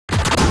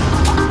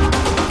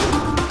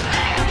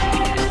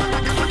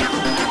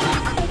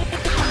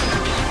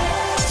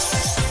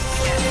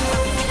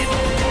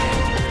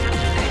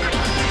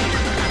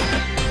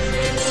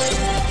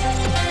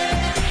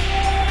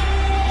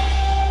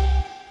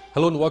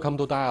Hello and welcome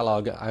to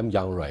Dialogue. I'm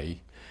Yang Rui.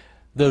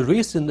 The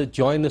recent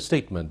joint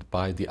statement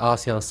by the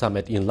ASEAN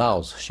summit in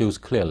Laos shows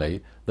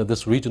clearly that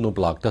this regional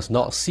bloc does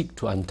not seek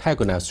to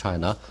antagonize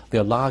China,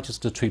 their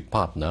largest trade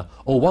partner,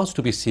 or wants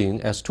to be seen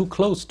as too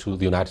close to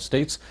the United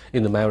States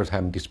in the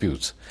maritime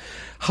disputes.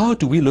 How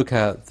do we look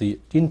at the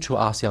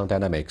intra-ASEAN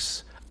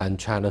dynamics and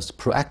China's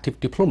proactive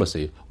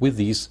diplomacy with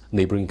these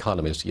neighboring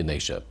economies in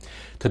Asia?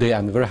 Today,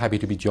 I'm very happy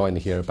to be joined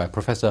here by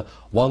Professor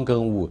Wang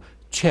Gengwu,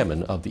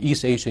 Chairman of the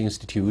East Asia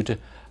Institute,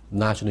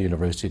 National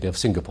University of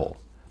Singapore.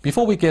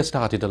 Before we get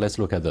started, let's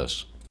look at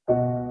this.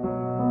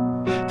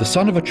 The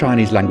son of a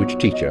Chinese language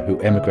teacher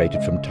who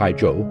emigrated from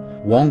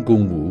Taizhou, Wang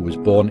Gengwu was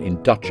born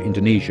in Dutch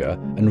Indonesia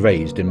and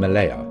raised in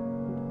Malaya.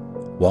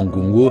 Wang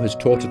Gengwu has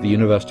taught at the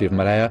University of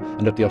Malaya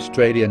and at the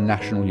Australian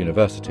National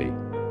University.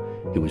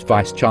 He was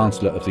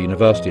Vice-Chancellor of the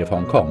University of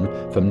Hong Kong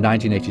from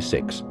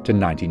 1986 to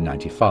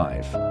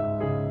 1995.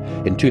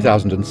 In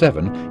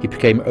 2007, he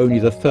became only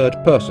the third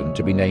person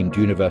to be named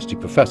university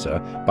professor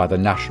by the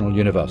National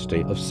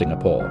University of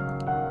Singapore.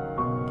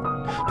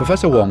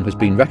 Professor Wang has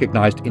been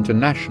recognized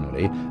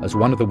internationally as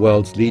one of the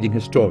world's leading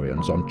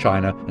historians on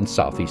China and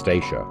Southeast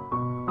Asia.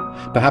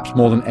 Perhaps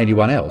more than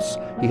anyone else,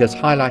 he has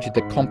highlighted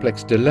the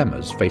complex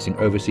dilemmas facing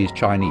overseas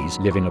Chinese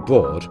living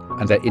abroad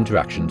and their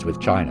interactions with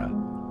China.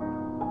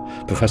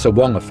 Professor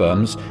Wang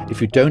affirms,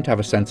 if you don't have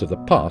a sense of the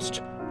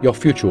past, your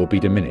future will be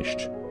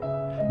diminished.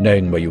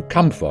 Knowing where you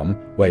come from,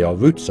 where your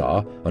roots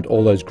are, and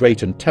all those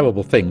great and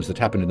terrible things that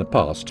happened in the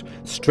past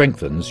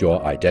strengthens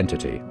your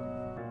identity.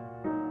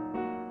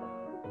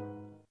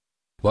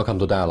 Welcome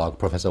to Dialogue,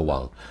 Professor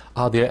Wang.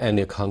 Are there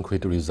any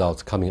concrete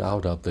results coming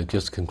out of the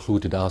just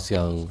concluded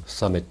ASEAN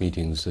summit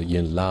meetings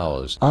in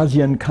Laos?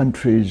 ASEAN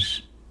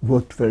countries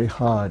worked very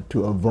hard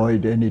to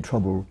avoid any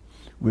trouble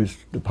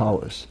with the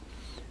powers.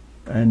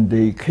 And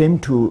they came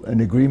to an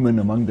agreement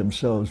among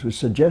themselves which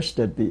suggests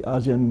that the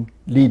ASEAN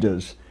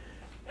leaders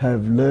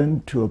have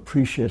learned to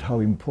appreciate how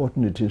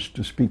important it is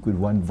to speak with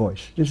one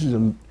voice. This is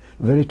a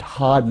very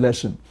hard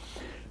lesson.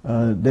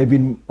 They've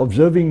been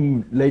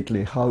observing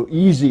lately how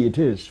easy it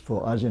is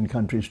for ASEAN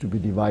countries to be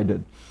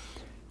divided,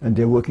 and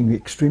they're working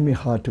extremely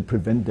hard to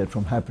prevent that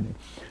from happening.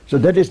 So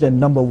that is their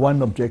number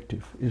one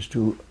objective, is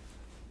to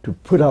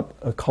put up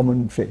a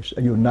common face,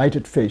 a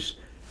united face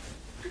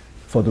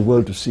for the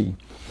world to see.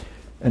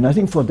 And I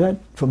think from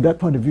that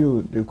point of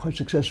view, they're quite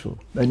successful.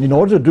 And in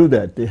order to do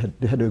that, they had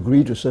to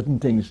agree to certain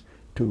things,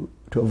 to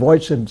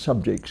avoid certain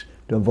subjects,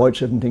 to avoid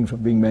certain things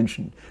from being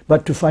mentioned,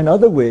 but to find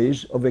other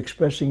ways of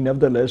expressing,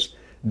 nevertheless,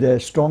 their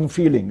strong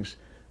feelings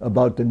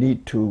about the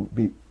need to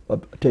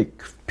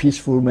take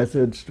peaceful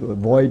methods, to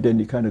avoid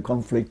any kind of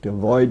conflict, to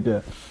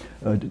avoid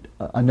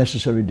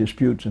unnecessary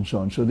disputes and so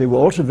on. So they were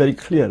also very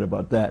clear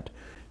about that,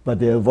 but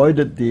they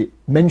avoided the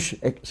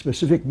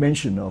specific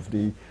mention of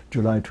the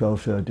July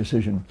 12th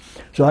decision.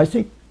 So I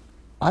think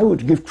I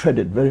would give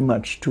credit very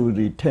much to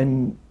the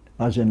 10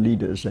 ASEAN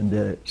leaders and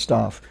their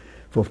staff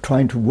for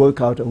trying to work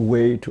out a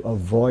way to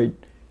avoid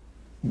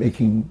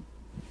making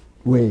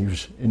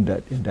waves in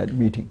that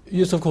meeting.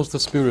 Yes, of course, the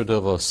spirit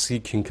of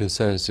seeking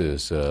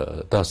consensus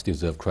does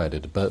deserve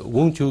credit, but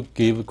won't you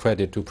give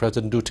credit to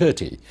President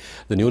Duterte,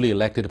 the newly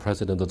elected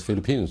president of the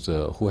Philippines,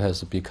 who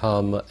has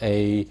become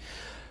a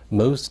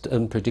most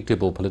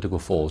unpredictable political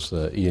force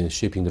in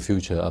shaping the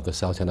future of the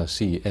South China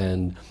Sea,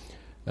 and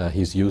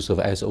his use of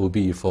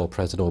SOB for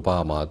President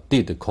Obama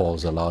did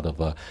cause a lot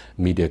of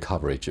media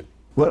coverage.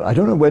 Well, I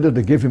don't know whether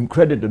to give him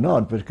credit or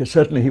not, because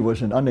certainly he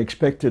was an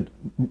unexpected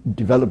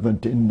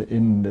development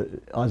in the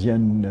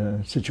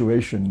ASEAN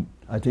situation.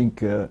 I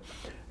think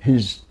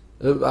his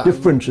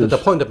differences... The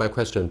point of my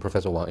question,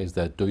 Professor Wang, is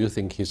that do you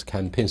think his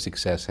campaign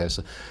success has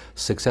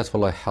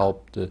successfully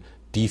helped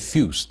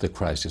defuse the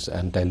crisis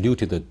and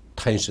diluted the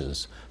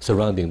tensions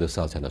surrounding the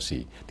South China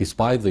Sea,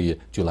 despite the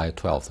July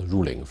 12th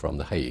ruling from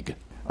The Hague?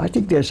 I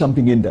think there's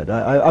something in that.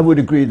 I would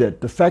agree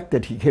that the fact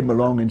that he came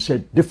along and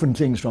said different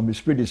things from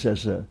his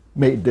predecessor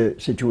made the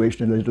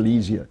situation a little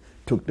easier,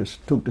 took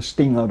the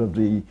sting out of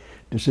the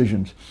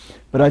decisions.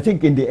 But I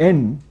think in the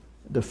end,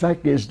 the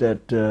fact is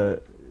that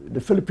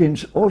the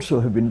Philippines also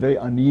have been very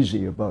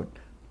uneasy about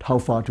how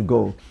far to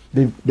go.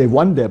 They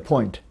won their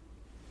point.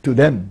 To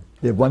them,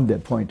 they won their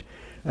point.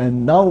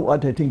 And now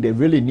what I think they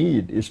really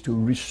need is to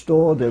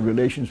restore their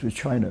relations with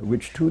China,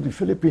 which to the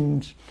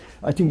Philippines,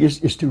 I think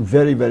is still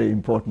very, very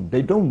important.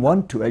 They don't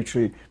want to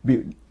actually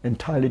be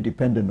entirely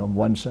dependent on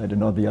one side and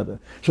not the other.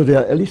 So there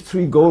are at least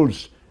three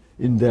goals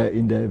in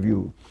their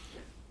view.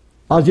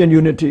 ASEAN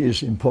unity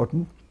is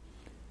important.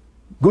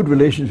 Good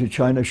relations with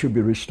China should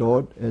be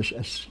restored as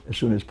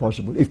soon as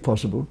possible, if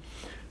possible.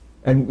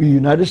 And the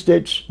United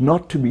States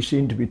not to be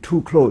seen to be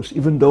too close,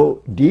 even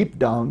though deep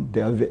down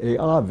they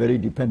are very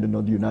dependent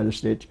on the United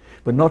States,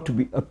 but not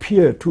to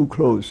appear too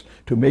close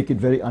to make it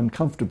very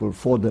uncomfortable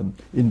for them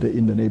in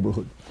the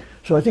neighborhood.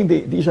 So I think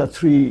these are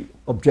three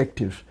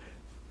objectives,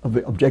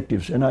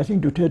 and I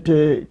think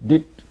Duterte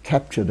did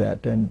capture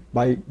that, and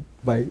by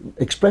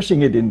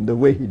expressing it in the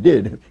way he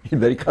did,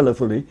 very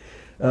colorfully,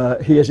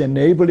 he has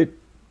enabled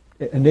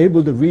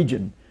the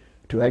region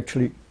to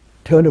actually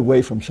turn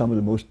away from some of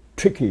the most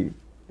tricky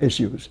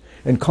issues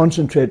and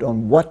concentrate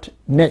on what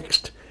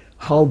next,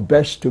 how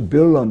best to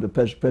build on the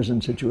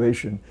present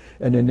situation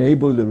and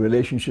enable the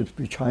relationships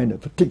with China,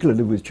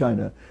 particularly with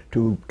China,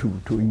 to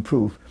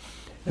improve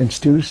and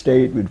still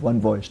stay with one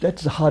voice.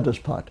 That's the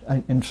hardest part.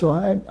 And so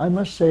I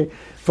must say,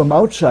 from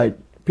outside,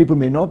 people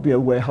may not be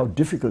aware how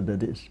difficult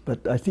that is,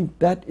 but I think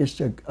that is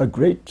a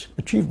great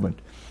achievement,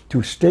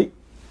 to stick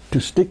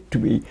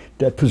to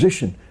that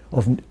position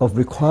of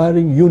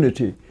requiring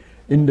unity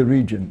in the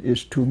region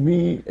is, to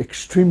me,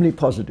 extremely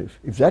positive.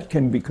 If that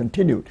can be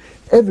continued,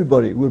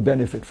 everybody will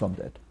benefit from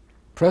that.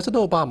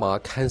 President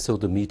Obama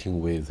cancelled the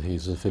meeting with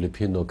his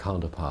Filipino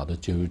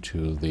counterpart due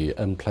to the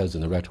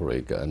unpleasant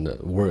rhetoric and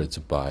words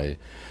by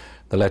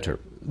the latter.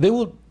 They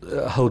will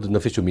hold an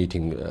official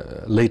meeting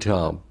later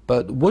on,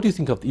 but what do you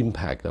think of the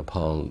impact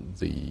upon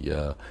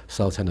the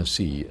South China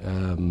Sea?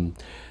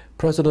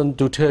 President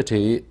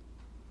Duterte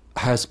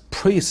has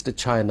praised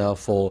China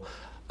for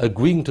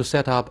agreeing to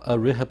set up a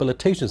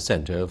rehabilitation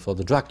center for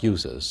the drug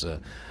users.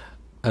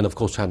 And of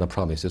course, China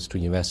promises to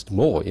invest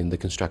more in the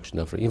construction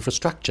of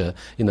infrastructure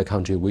in a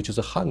country which is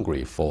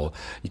hungry for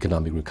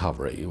economic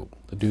recovery.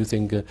 Do you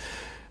think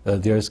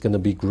there's going to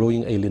be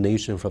growing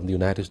alienation from the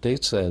United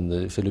States, and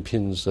the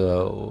Philippines,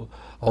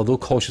 although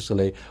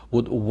cautiously,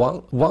 would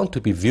want to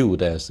be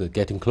viewed as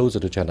getting closer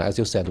to China, as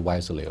you said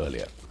wisely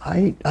earlier?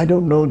 I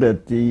don't know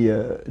that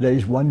there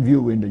is one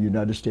view in the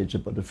United States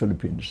about the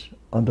Philippines.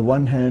 On the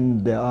one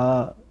hand, there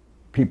are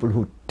people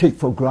who take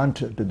for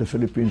granted that the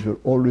Philippines will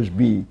always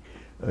be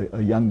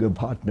a younger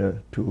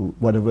partner to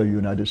whatever the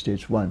United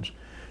States wants.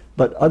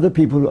 But other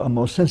people are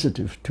more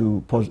sensitive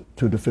to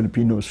the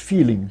Filipinos'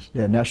 feelings,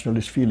 their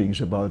nationalist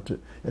feelings about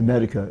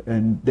America,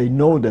 and they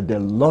know that there are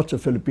lots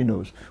of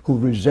Filipinos who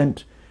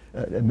resent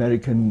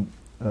American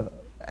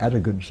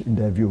arrogance in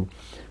their view.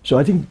 So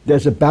I think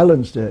there's a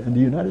balance there, and the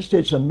United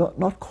States are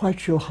not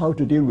quite sure how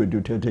to deal with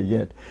Duterte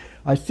yet.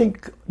 I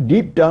think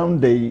deep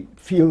down they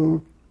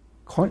feel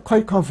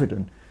quite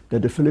confident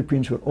that the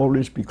Philippines will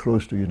always be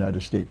close to the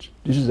United States.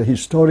 This is a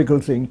historical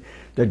thing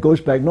that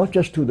goes back not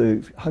just to the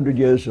 100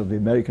 years of the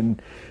American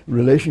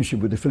relationship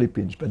with the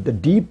Philippines, but the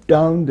deep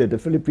down that the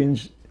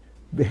Philippines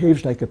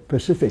behaves like a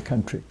Pacific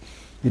country.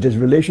 It has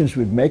relations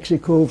with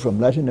Mexico, from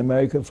Latin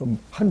America, from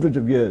hundreds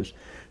of years.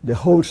 The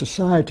whole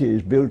society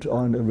is built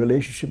on a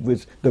relationship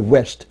with the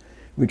West,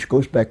 which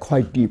goes back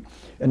quite deep.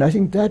 And I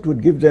think that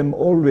would give them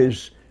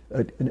always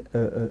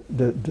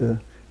the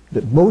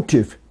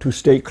motive to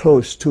stay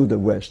close to the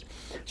West.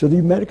 So the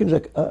Americans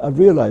are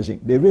realizing,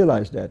 they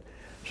realize that.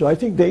 So I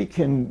think they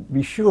can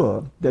be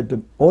sure that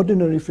the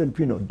ordinary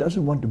Filipino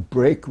doesn't want to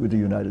break with the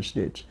United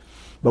States.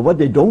 But what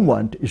they don't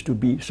want is to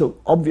be so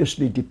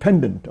obviously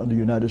dependent on the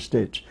United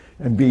States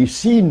and be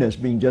seen as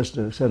being just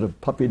a sort of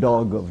puppy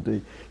dog of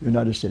the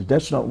United States.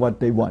 That's not what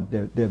they want.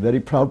 They're very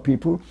proud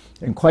people,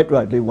 and quite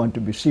right, they want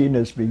to be seen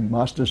as being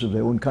masters of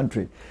their own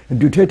country.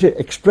 And Duterte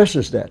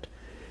expresses that.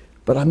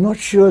 But I'm not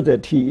sure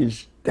that he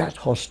is that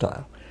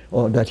hostile,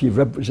 or that he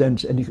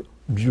represents any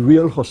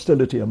real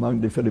hostility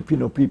among the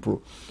Filipino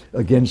people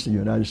against the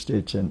United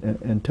States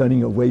and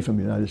turning away from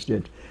the United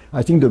States.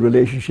 I think the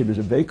relationship is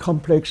a very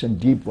complex and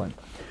deep one.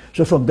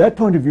 So from that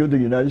point of view, the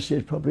United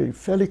States is probably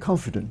fairly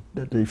confident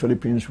that the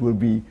Philippines will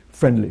be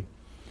friendly.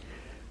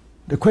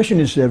 The question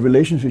is their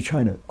relations with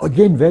China.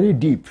 Again, very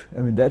deep.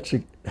 I mean,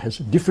 has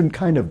a different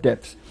kind of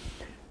depth.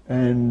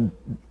 And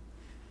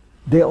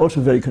they're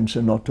also very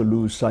concerned not to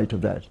lose sight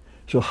of that.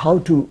 So how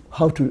to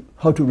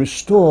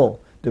restore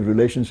the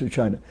relations with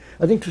China?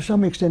 I think to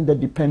some extent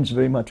that depends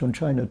very much on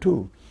China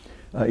too.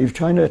 If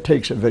China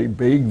takes a very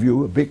big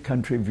view, a big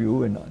country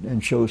view,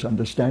 and shows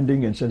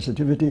understanding and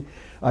sensitivity,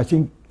 I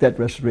think that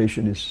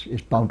restoration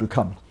is bound to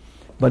come.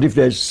 But if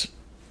there's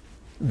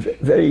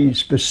very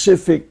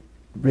specific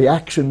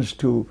reactions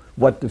to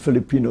what the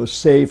Filipinos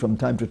say from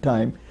time to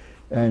time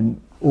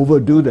and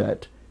overdo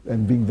that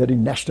and being very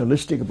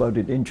nationalistic about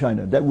it in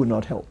China, that would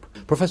not help.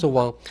 Professor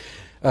Wang,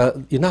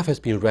 enough has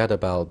been read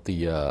about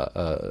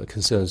the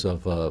concerns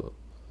of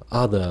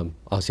other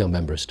ASEAN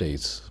member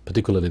states,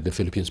 particularly the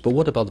Philippines. But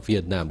what about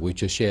Vietnam,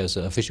 which shares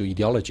official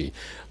ideology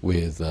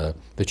with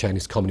the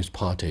Chinese Communist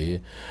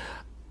Party?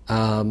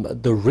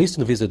 The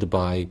recent visit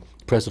by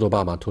President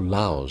Obama to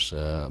Laos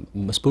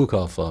spoke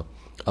of,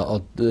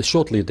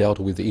 shortly dealt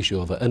with the issue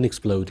of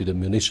unexploded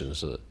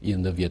munitions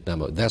in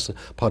Vietnam. That's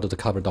part of the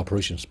covert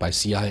operations by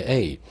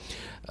CIA.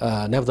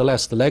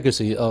 Nevertheless, the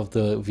legacy of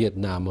the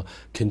Vietnam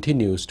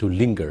continues to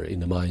linger in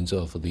the minds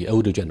of the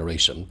older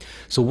generation.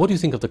 So what do you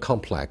think of the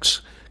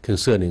complex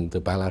concerning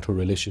the bilateral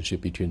relationship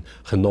between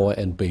Hanoi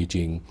and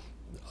Beijing?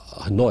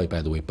 Hanoi,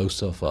 by the way,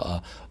 boasts of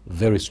a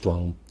very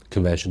strong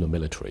conventional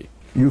military.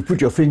 You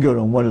put your finger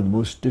on one of the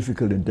most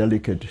difficult and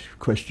delicate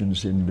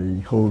questions in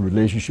the whole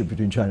relationship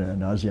between China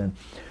and ASEAN.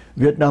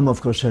 Vietnam,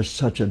 of course, has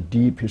such a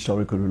deep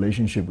historical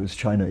relationship with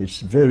China.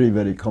 It's very,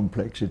 very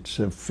complex. It's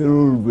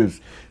filled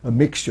with a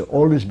mixture,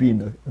 always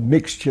been a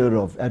mixture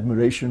of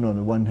admiration on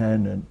the one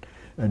hand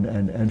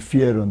and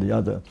fear on the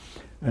other.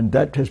 And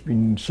that has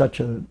been such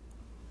a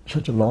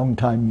long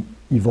time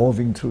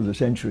evolving through the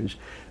centuries.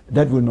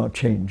 That will not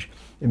change.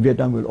 And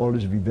Vietnam will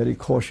always be very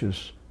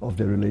cautious of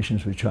their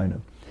relations with China.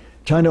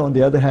 China, on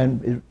the other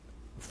hand,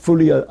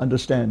 fully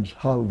understands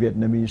how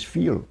Vietnamese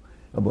feel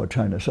about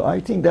China. So I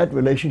think that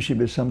relationship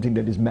is something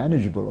that is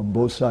manageable on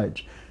both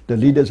sides. The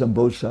leaders on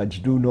both sides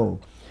do know.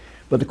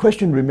 But the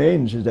question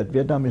remains is that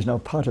Vietnam is now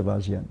part of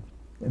ASEAN.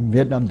 And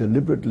Vietnam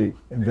deliberately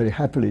and very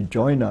happily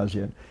joined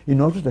ASEAN in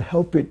order to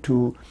help it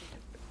to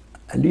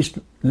at least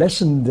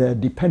lessen their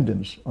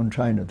dependence on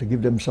China, to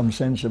give them some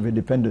sense of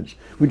independence,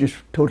 which is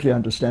totally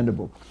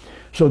understandable.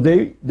 So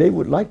they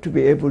would like to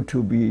be able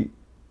to be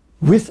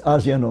with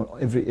ASEAN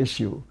on every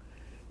issue,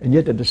 and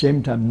yet at the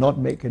same time not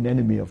make an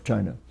enemy of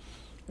China.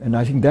 And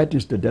I think that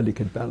is the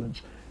delicate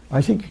balance.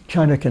 I think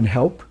China can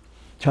help.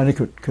 China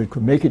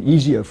could make it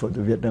easier for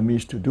the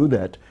Vietnamese to do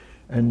that.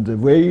 And the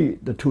way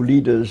the two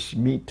leaders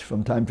meet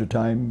from time to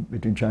time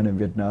between China and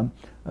Vietnam,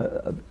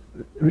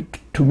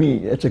 to me,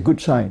 it's a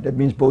good sign. That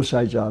means both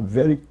sides are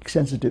very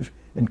sensitive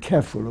and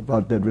careful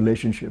about their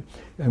relationship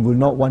and will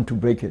not want to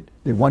break it.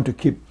 They want to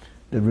keep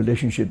the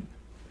relationship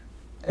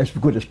as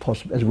good as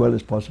possible, as well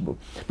as possible.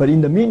 But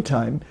in the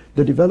meantime,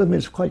 the development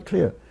is quite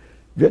clear.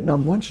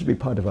 Vietnam wants to be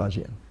part of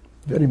ASEAN,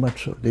 very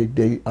much so.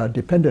 They are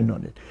dependent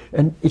on it.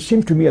 And it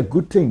seemed to me a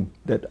good thing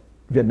that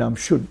Vietnam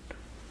should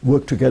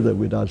work together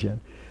with ASEAN.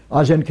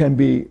 ASEAN can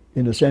be,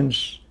 in a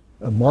sense,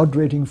 a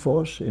moderating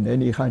force in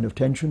any kind of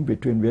tension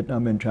between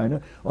Vietnam and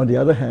China. On the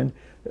other hand,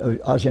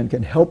 ASEAN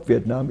can help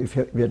Vietnam if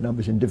Vietnam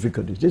is in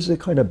difficulties. This is a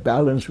kind of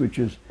balance which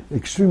is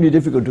extremely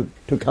difficult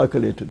to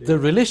calculate today. The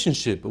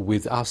relationship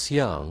with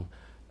ASEAN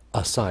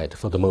aside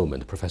for the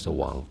moment, Professor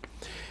Wang,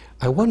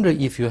 I wonder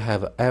if you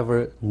have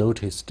ever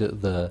noticed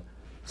the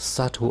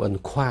subtle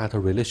and quiet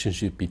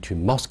relationship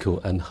between Moscow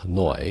and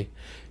Hanoi,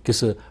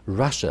 because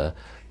Russia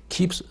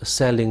keeps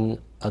selling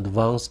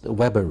advanced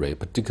weaponry,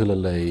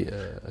 particularly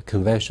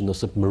conventional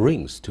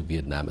submarines to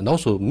Vietnam, and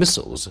also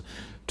missiles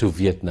to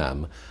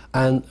Vietnam.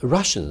 And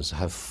Russians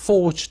have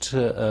forged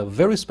a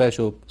very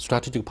special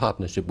strategic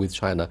partnership with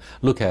China.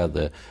 Look at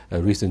the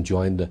recent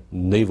joint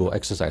naval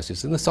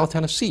exercises in the South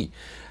China Sea.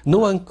 No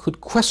one could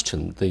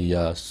question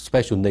the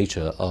special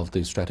nature of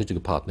the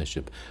strategic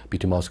partnership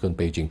between Moscow and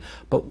Beijing.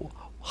 But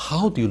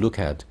how do you look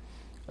at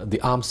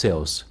the arms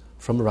sales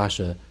from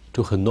Russia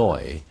to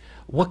Hanoi?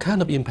 What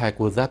kind of impact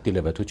will that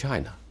deliver to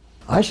China?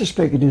 I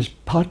suspect it is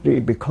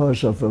partly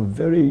because of a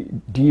very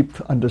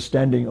deep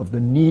understanding of the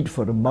need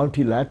for a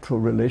multilateral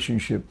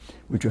relationship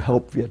which will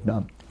help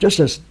Vietnam, just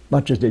as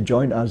much as they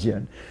joined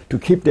ASEAN, to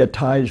keep their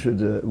ties with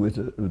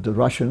the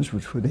Russians,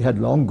 which they had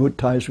long good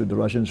ties with the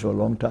Russians for a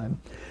long time,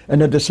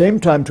 and at the same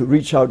time to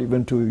reach out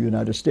even to the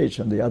United States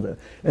on the other,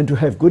 and to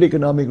have good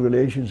economic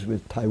relations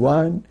with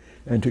Taiwan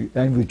and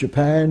with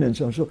Japan and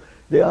so on. So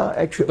they are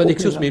actually. But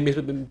excuse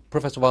me,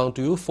 Professor Wang,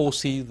 do you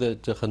foresee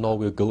that Hanoi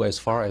will go as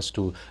far as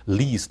to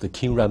lease the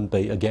King Ram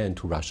Bay again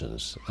to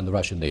Russians and the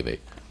Russian Navy?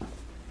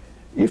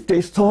 If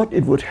they thought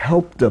it would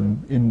help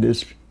them in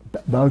this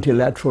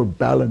multilateral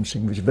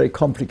balancing, which is very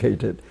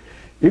complicated,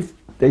 if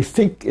they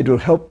think it will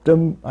help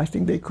them, I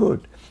think they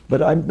could.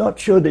 But I'm not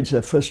sure that it's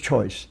their first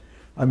choice.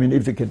 I mean,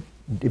 if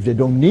they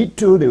don't need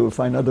to, they will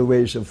find other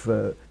ways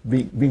of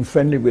being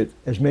friendly with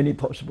as many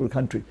possible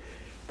countries.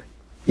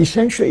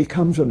 Essentially, it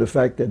comes from the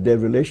fact that their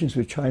relations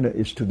with China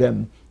is, to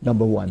them,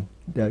 number one.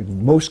 They're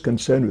most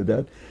concerned with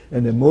that,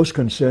 and they're most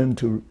concerned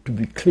to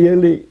be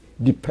clearly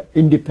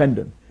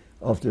independent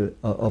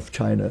of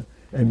China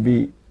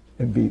and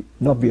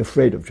not be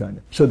afraid of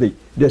China. So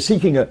they're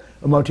seeking a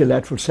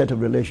multilateral set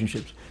of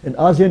relationships, and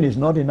ASEAN is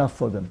not enough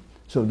for them.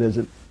 So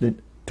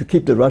to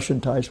keep the Russian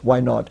ties, why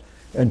not,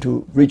 and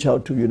to reach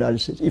out to the United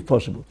States if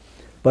possible.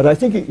 But I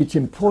think it's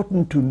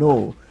important to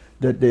know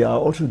that they are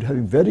also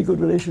having very good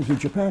relations with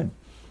Japan.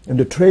 And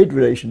the trade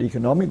relation, the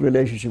economic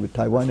relationship with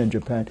Taiwan and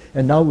Japan,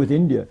 and now with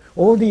India,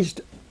 all these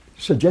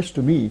suggest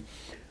to me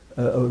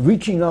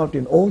reaching out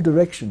in all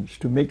directions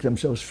to make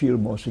themselves feel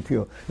more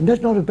secure. And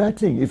that's not a bad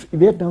thing. If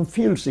Vietnam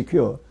feels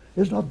secure,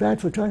 it's not bad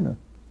for China.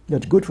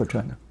 That's good for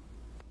China.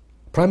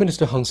 Prime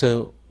Minister Hun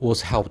Sen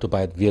was helped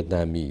by the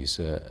Vietnamese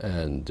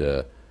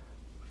and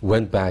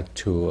went back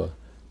to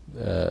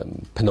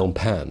Phnom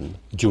Penh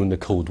during the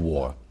Cold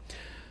War.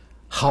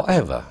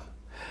 However,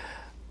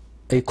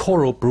 a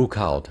quarrel broke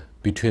out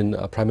between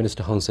Prime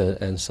Minister Hun Sen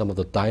and some of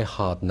the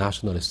die-hard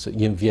nationalists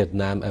in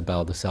Vietnam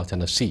about the South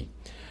China Sea.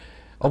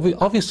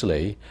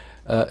 Obviously,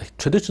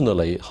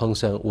 traditionally, Hun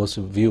Sen was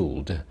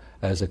viewed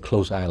as a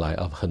close ally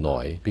of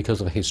Hanoi because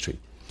of history.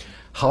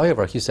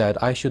 However, he said,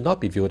 I should not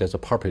be viewed as a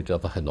puppet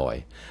of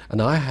Hanoi, and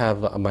I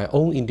have my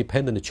own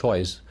independent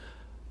choice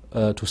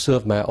to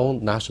serve my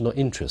own national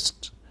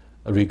interests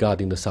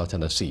regarding the South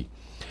China Sea.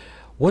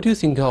 What do you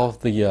think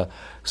of the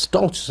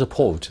staunch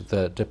support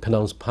that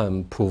Phnom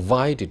Penh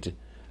provided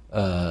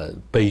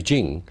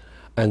Beijing?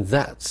 And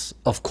that's,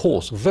 of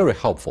course, very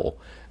helpful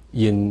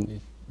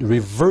in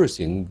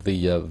reversing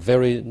the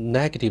very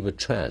negative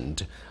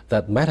trend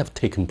that might have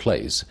taken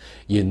place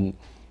in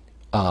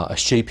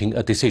shaping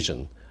a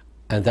decision.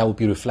 And that will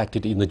be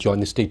reflected in the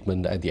joint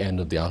statement at the end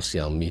of the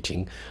ASEAN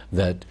meeting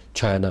that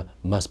China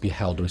must be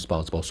held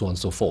responsible, so on and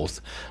so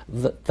forth.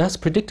 That's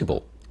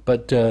predictable.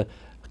 But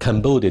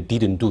Cambodia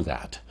didn't do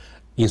that.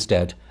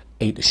 Instead,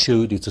 it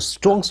showed its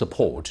strong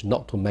support,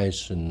 not to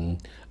mention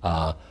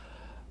the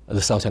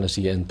South China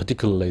Sea and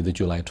particularly the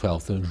July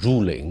 12th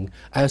ruling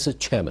as a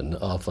chairman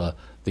of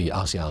the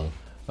ASEAN,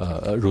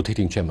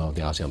 rotating chairman of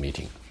the ASEAN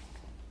meeting.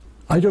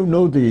 I don't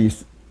know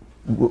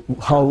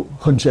how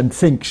Hun Sen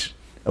thinks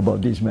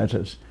about these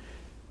matters.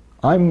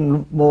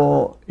 I'm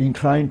more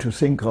inclined to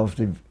think of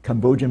the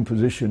Cambodian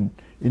position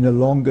in a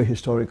longer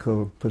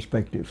historical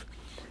perspective.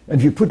 And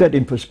if you put that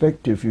in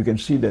perspective, you can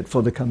see that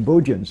for the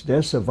Cambodians,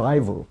 their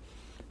survival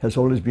has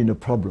always been a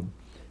problem.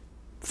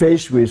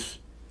 Faced with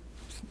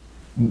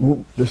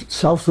the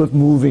southward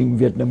moving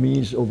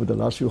Vietnamese over the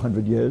last few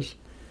hundred years,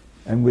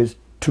 and with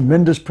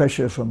tremendous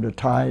pressure from the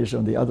Thais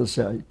on the other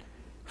side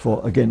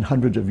for, again,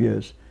 hundreds of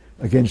years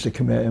against the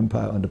Khmer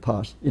Empire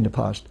in the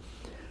past.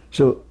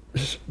 So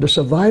the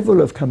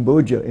survival of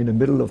Cambodia in the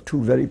middle of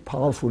two very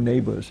powerful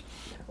neighbors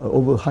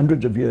over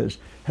hundreds of years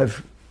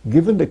have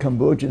given the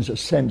Cambodians a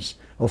sense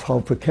of how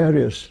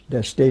precarious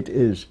their state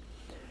is.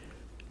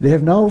 They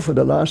have now, for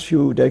the last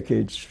few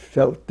decades,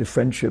 felt the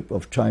friendship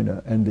of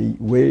China and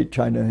the way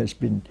China has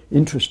been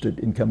interested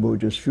in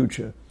Cambodia's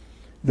future,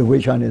 the way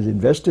China has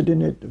invested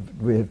in it,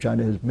 the way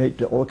China has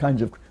made all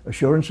kinds of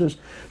assurances.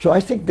 So I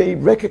think they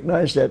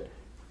recognize that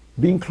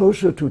being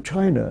closer to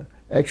China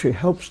actually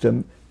helps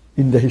them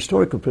in the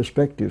historical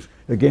perspective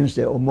against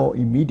their more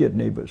immediate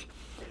neighbors.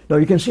 Now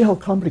you can see how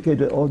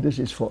complicated all this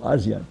is for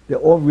ASEAN. They're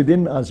all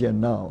within ASEAN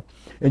now.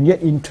 And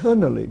yet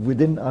internally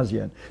within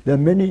ASEAN, there are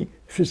many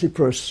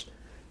Sisyphus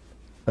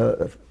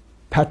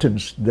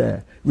patterns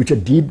there, which are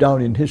deep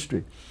down in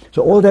history.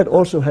 So all that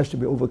also has to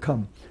be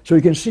overcome. So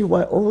you can see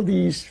why all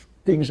these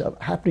things are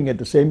happening at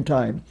the same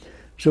time.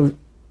 So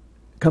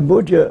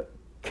Cambodia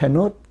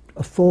cannot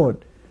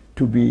afford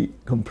to be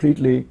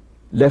completely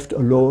left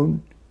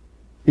alone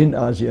in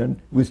ASEAN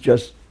with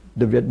just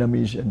the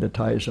Vietnamese and the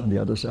Thais on the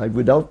other side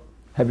without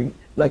having,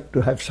 like, to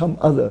have some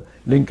other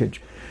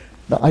linkage.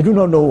 Now, I do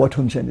not know what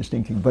Hun Sen is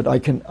thinking, but I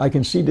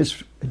can see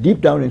this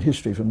deep down in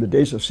history from the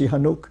days of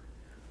Sihanouk.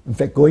 In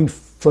fact, going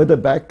further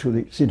back to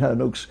the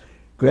Sihanouk's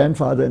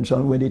grandfather and so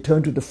on, when they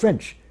turned to the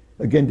French.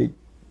 Again, they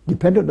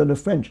depended on the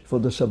French for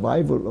the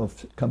survival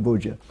of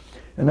Cambodia.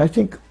 And I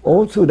think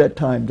all through that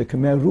time, the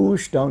Khmer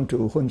Rouge down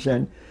to Hun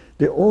Sen,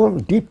 they all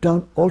deep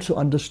down also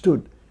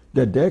understood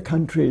that their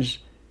country's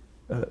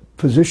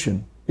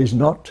position is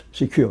not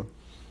secure.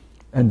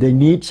 And they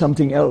need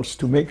something else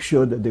to make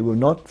sure that they will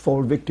not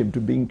fall victim to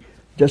being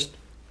just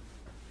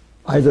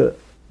either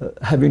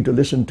having to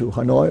listen to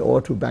Hanoi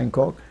or to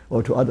Bangkok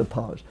or to other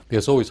powers.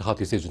 There's always a hard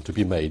decision to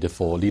be made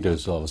for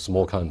leaders of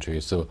small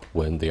countries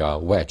when they are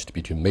wedged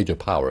between major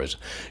powers.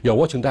 You're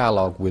watching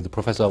Dialogue with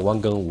Professor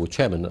Wang Gengwu,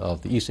 chairman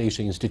of the East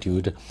Asian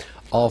Institute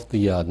of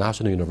the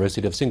National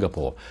University of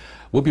Singapore.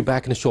 We'll be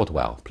back in a short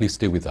while. Please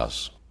stay with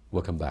us.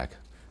 Welcome back,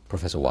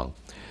 Professor Wang.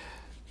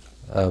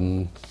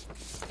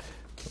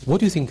 What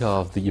do you think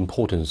of the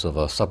importance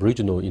of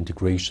sub-regional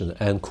integration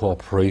and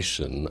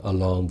cooperation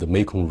along the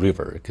Mekong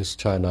River? Because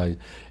China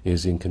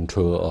is in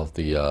control of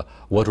the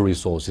water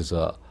resources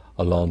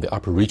along the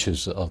upper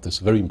reaches of this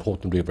very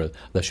important river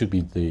that should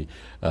be the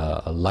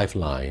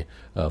lifeline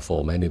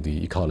for many of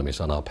the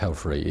economies on our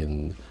periphery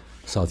in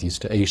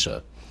Southeast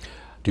Asia.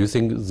 Do you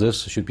think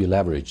this should be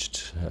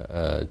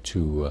leveraged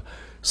to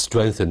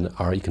strengthen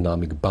our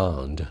economic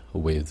bond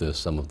with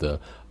some of the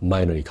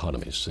minor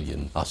economies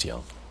in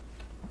ASEAN?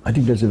 I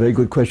think that's a very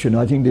good question.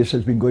 I think this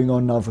has been going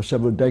on now for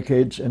several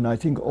decades, and I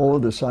think all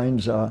the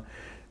signs are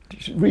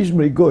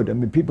reasonably good. I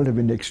mean, people have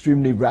been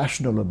extremely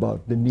rational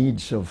about the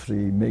needs of the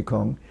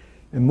Mekong,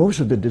 and most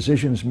of the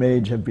decisions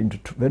made have been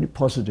very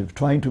positive,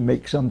 trying to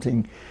make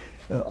something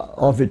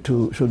of it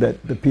so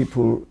that the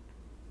people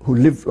who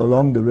live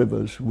along the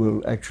rivers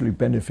will actually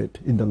benefit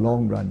in the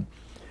long run.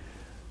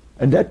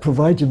 And that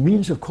provides a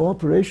means of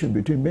cooperation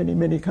between many,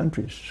 many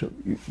countries. So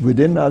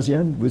within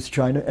ASEAN, with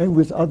China, and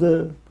with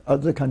other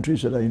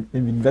countries that are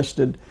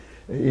invested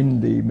in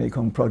the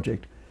Mekong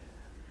project.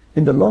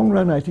 In the long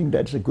run, I think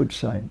that's a good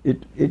sign.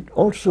 It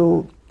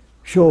also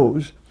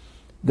shows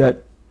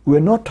that we're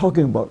not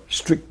talking about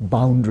strict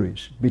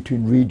boundaries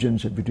between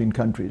regions and between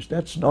countries.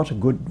 That's not a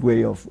good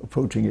way of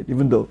approaching it,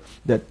 even though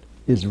that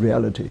is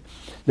reality.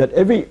 That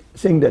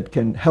everything that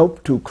can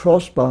help to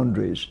cross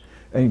boundaries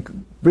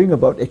and bring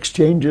about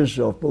exchanges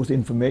of both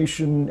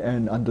information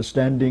and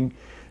understanding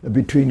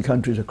between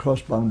countries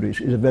across boundaries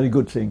is a very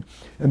good thing.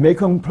 The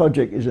Mekong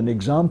project is an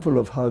example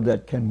of how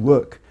that can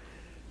work.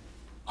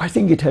 I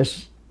think it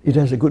has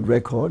a good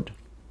record.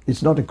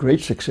 It's not a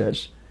great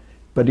success,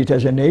 but it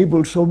has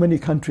enabled so many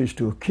countries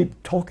to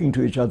keep talking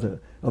to each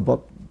other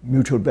about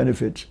mutual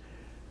benefits.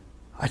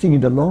 I think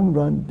in the long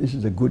run, this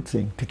is a good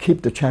thing, to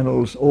keep the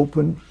channels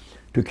open,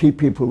 to keep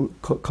people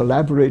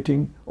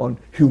collaborating on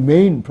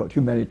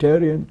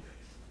humanitarian,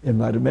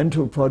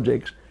 environmental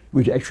projects,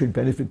 which actually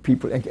benefit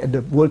people, and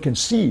the world can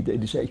see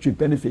that it's actually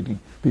benefiting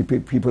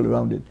people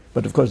around it.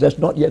 But of course, that's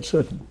not yet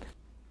certain.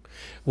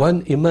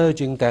 One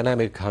emerging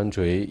dynamic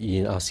country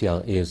in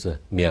ASEAN is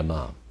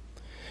Myanmar.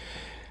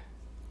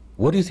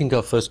 What do you think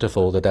of, first of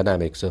all, the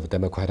dynamics of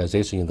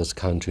democratization in this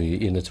country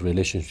in its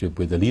relationship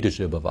with the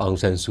leadership of Aung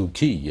San Suu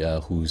Kyi,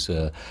 whose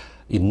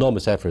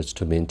enormous efforts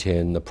to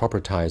maintain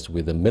proper ties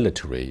with the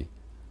military,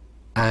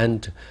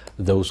 and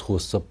those who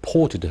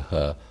supported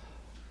her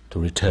to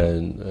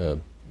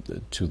return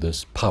to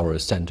this power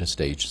center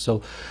stage?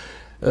 So,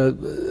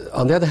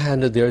 on the other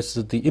hand, there's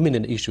the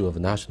imminent issue of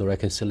national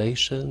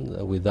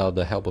reconciliation. Without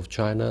the help of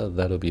China,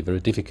 that will be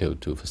very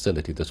difficult to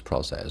facilitate this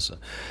process.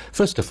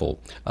 First of all,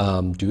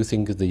 do you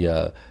think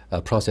the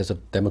process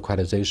of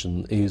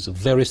democratization is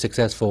very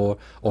successful,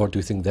 or do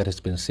you think that has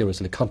been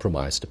seriously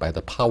compromised by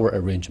the power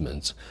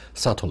arrangements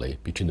subtly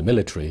between the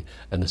military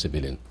and the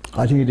civilian?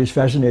 I think it is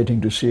fascinating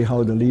to see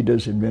how the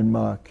leaders in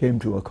Myanmar came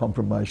to a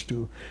compromise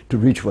to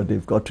reach what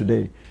they've got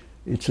today.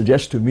 It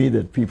suggests to me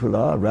that people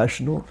are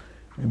rational,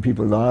 and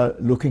people are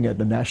looking at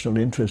the national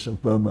interests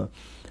of Burma.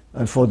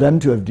 And for them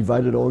to have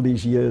divided all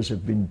these years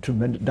have been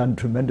done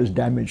tremendous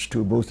damage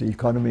to both the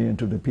economy and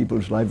to the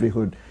people's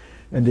livelihood.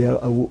 And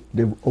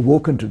they've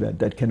awoken to that.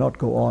 That cannot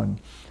go on.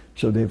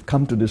 So they've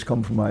come to this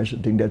compromise. I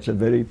think that's a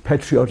very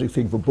patriotic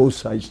thing for both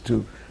sides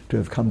to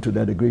have come to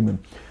that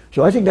agreement.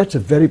 So I think that's a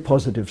very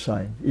positive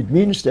sign. It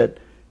means that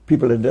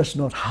people are just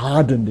not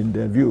hardened in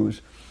their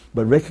views,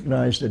 but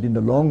recognize that in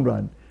the long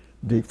run,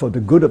 for the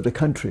good of the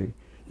country,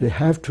 they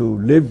have to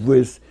live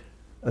with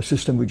a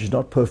system which is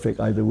not perfect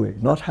either way.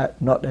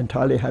 Not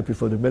entirely happy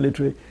for the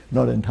military,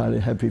 not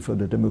entirely happy for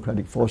the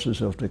democratic forces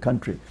of the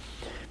country.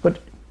 But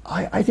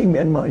I think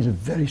Myanmar is a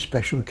very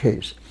special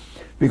case,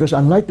 because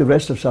unlike the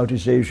rest of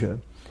Southeast Asia,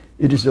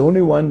 it is the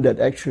only one that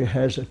actually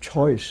has a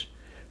choice,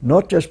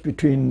 not just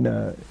between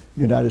the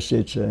United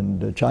States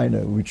and China,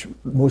 which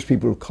most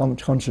people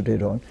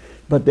concentrate on,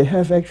 but they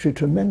have actually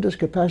tremendous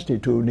capacity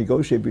to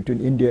negotiate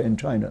between India and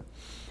China.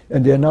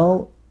 And they are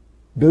now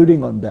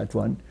building on that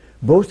one.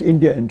 Both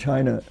India and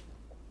China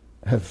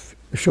have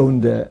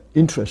shown their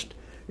interest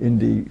in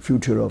the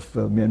future of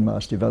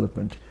Myanmar's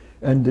development.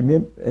 And the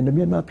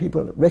Myanmar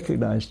people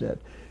recognize that.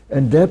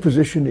 And their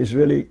position is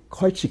really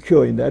quite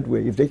secure in that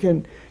way. If they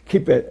can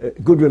keep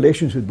good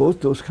relations with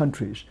both those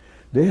countries,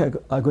 they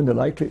are going to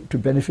likely to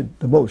benefit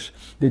the most.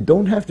 They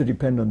don't have to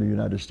depend on the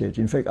United States.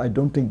 In fact, I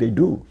don't think they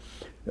do.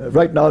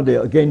 Right now,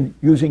 they're again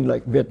using,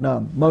 like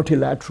Vietnam,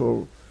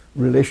 multilateral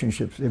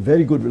relationships. They have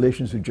very good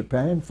relations with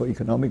Japan for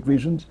economic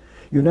reasons.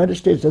 United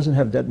States doesn't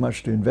have that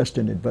much to invest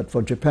in it, but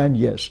for Japan,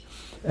 yes.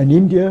 And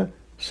India,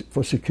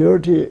 for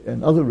security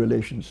and other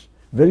relations,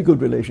 very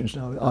good relations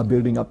now are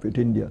building up with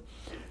India.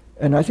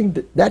 And I think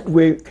that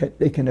way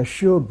they can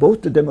assure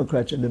both the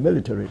Democrats and the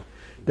military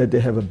that they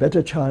have a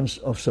better chance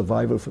of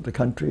survival for the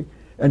country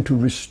and to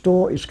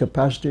restore its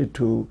capacity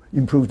to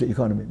improve the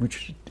economy,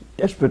 which it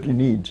desperately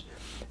needs.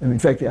 And in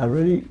fact, they are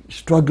really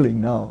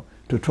struggling now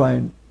to try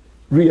and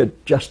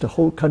readjust the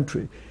whole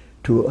country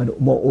to a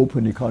more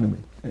open economy.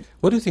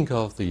 What do you think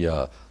of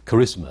the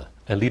charisma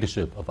and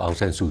leadership of Aung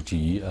San Suu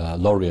Kyi,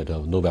 laureate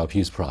of Nobel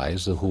Peace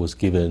Prize, who was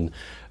given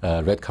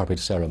a red carpet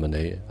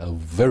ceremony, a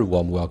very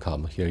warm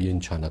welcome here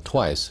in China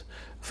twice?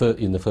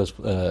 In the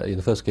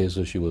first case,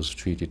 she was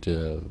treated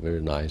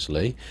very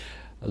nicely,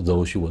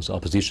 though she was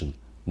opposition.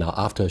 Now,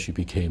 after she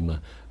became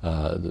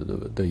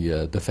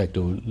the de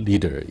facto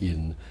leader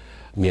in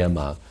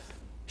Myanmar,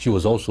 she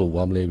was also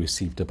warmly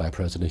received by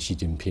President Xi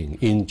Jinping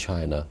in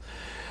China.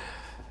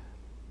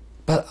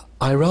 But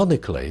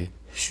ironically,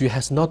 she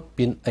has not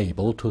been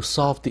able to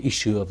solve the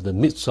issue of the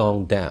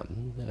Midsong Dam,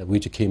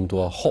 which came to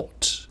a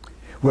halt.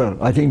 Well,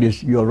 I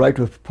think you're right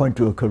to point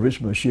to her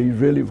charisma. She is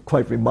really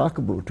quite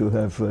remarkable to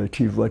have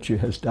achieved what she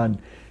has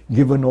done,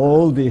 given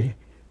all the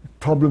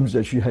problems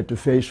that she had to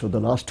face for the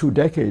last 2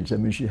 decades. I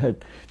mean, she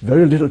had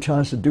very little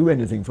chance to do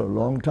anything for a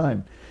long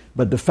time.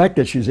 But the fact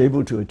that she's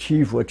able to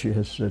achieve what she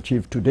has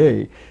achieved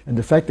today, and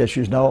the fact that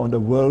she's now on the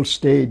world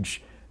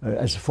stage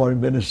as a foreign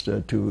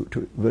minister to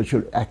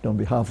virtually act on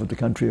behalf of the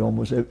country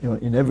almost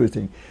in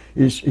everything,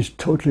 is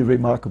totally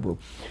remarkable.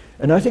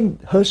 And I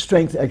think her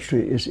strength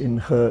actually is in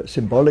her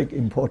symbolic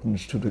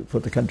importance for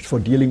the country, for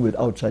dealing with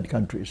outside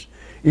countries.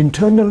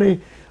 Internally,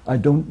 I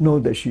don't know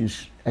that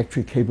she's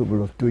actually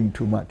capable of doing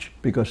too much,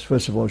 because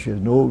first of all, she has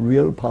no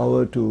real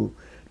power to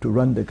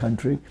run the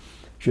country.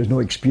 She has no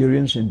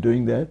experience in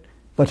doing that.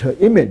 But her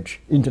image,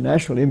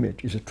 international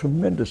image, is a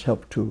tremendous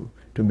help to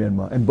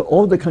Myanmar. And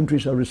all the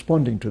countries are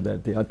responding to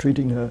that. They are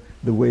treating her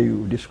the way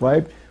you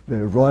described,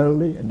 very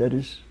royally, and that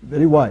is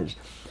very wise.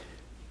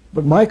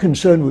 But my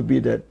concern would be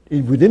that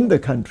within the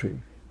country,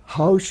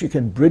 how she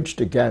can bridge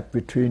the gap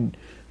between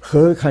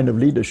her kind of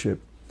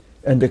leadership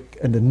and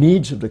the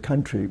needs of the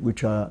country,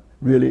 which are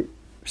really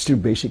still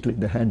basically in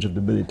the hands of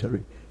the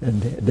military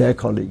and their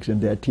colleagues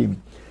and their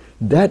team.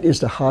 That is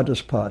the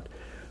hardest part.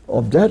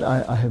 Of that,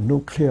 I have no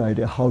clear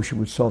idea how she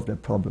would solve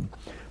that problem.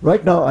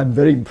 Right now, I'm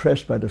very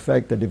impressed by the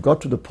fact that they've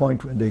got to the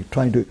point when they're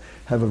trying to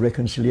have a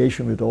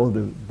reconciliation with all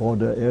the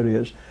border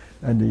areas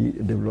and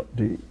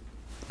the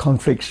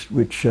conflicts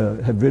which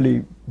have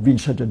really been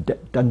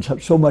done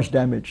so much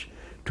damage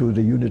to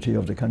the unity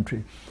of the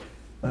country.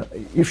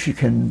 If she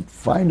can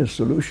find a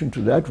solution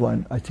to that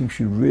one, I think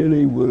she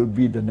really will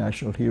be the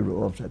national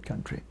hero of that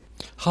country.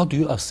 How do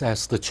you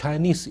assess the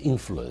Chinese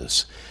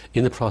influence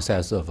in the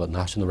process of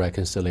national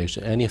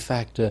reconciliation? And in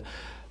fact,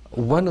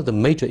 one of the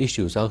major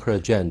issues on her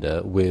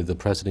agenda with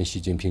President Xi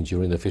Jinping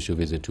during the official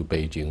visit to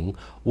Beijing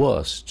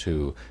was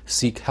to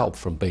seek help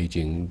from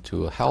Beijing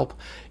to help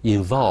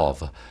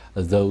involve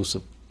those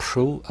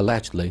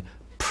allegedly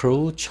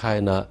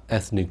pro-China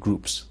ethnic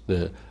groups,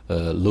 the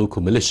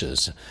local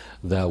militias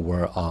that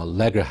were on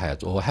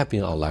loggerheads or have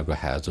been on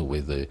loggerheads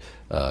with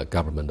the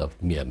government of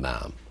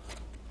Myanmar.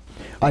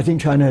 I think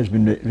China has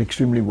been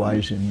extremely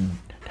wise in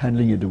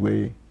handling it the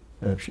way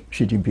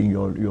Xi Jinping,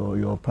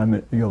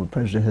 your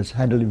president, has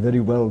handled it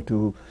very well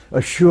to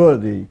assure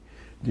the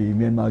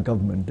Myanmar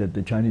government that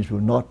the Chinese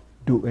will not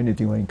do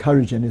anything or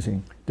encourage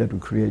anything that will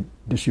create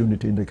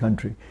disunity in the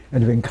country,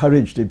 and to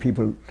encourage the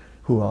people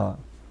who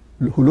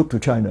look to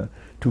China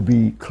to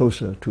be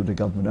closer to the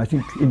government. I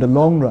think in the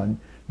long run,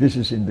 this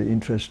is in the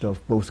interest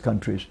of both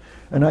countries.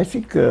 And I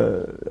think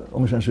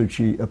Aung San Suu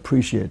Kyi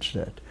appreciates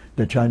that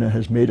China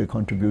has made a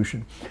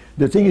contribution.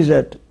 The thing is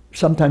that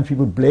sometimes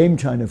people blame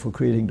China for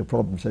creating the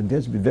problems, and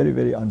that's very,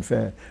 very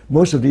unfair.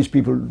 Most of these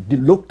people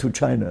look to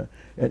China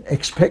and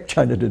expect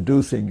China to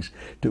do things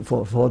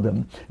for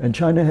them. And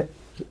China's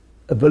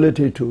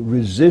ability to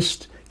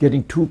resist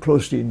getting too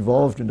closely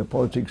involved in the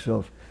politics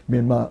of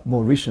Myanmar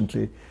more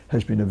recently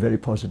has been a very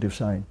positive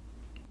sign.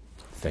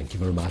 Thank you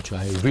very much.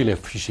 I really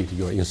appreciate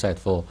your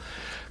insightful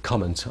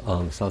comments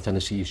on South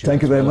China Sea issue.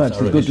 Thank you very much.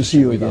 It's good to see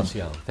you again.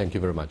 Thank you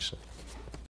very much, sir.